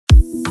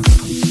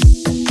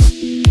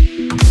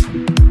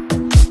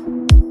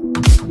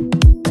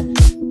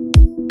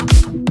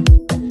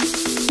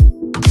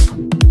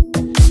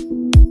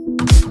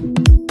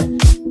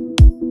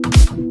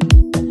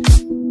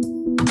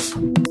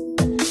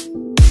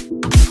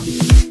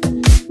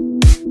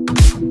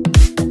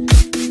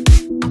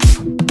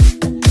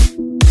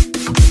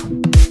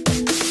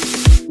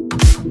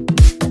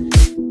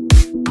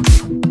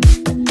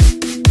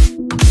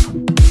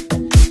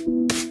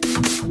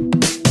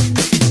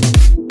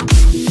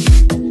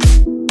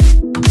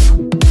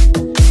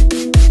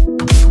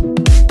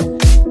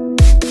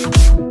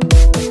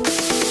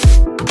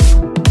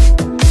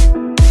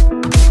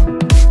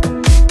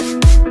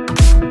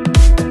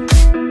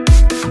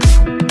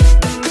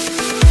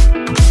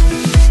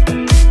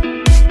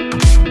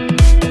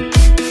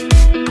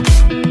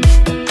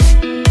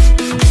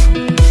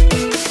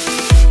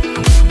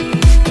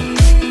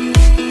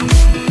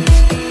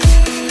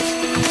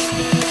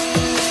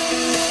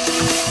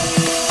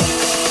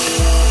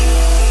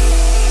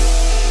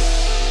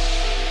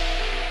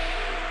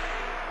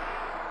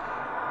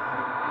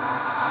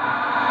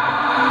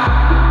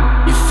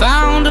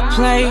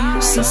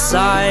place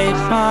inside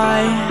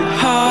my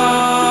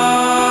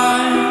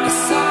heart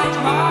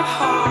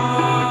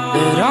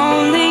that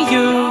only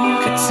you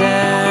could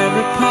tear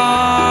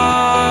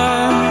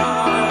apart.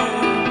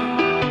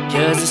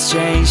 'Cause it's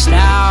changed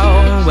now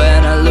when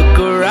I look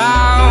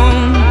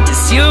around.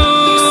 It's you,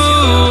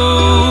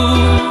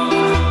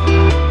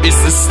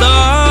 it's the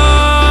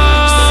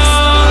start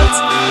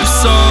of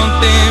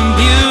something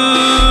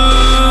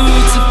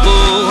beautiful.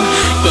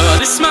 But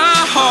it's my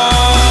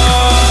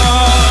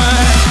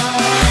heart,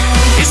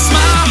 it's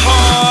my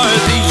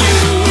heart that you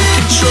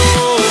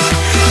control.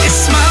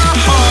 It's my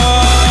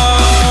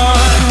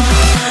heart,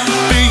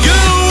 for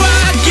you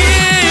I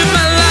give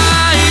my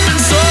life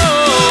and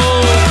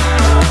soul.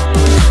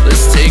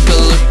 Let's take a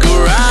look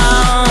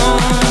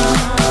around.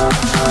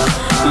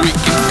 We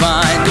can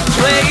find a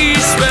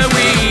place where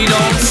we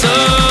don't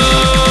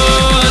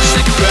touch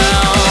the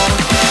ground,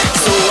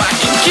 so I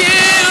can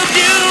give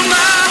you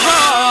my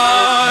heart.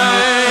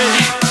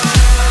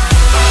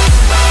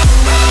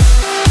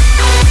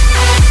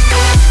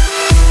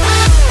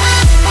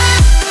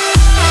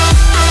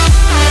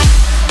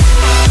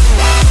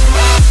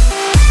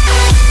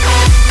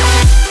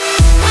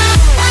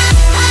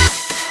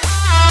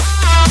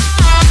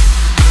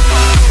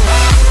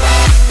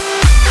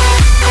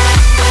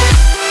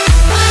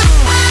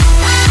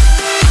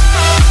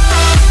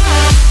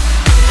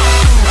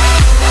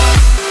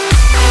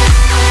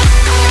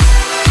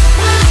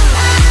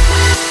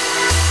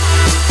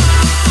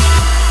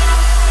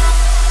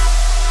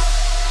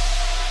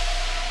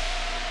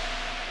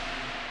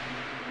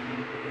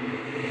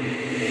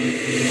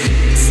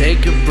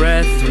 Take a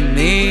breath with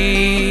me,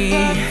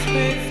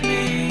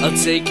 I'll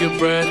take your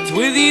breath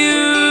with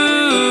you.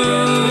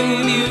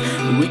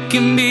 We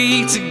can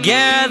be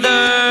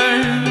together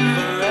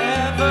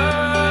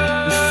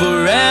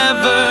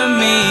forever.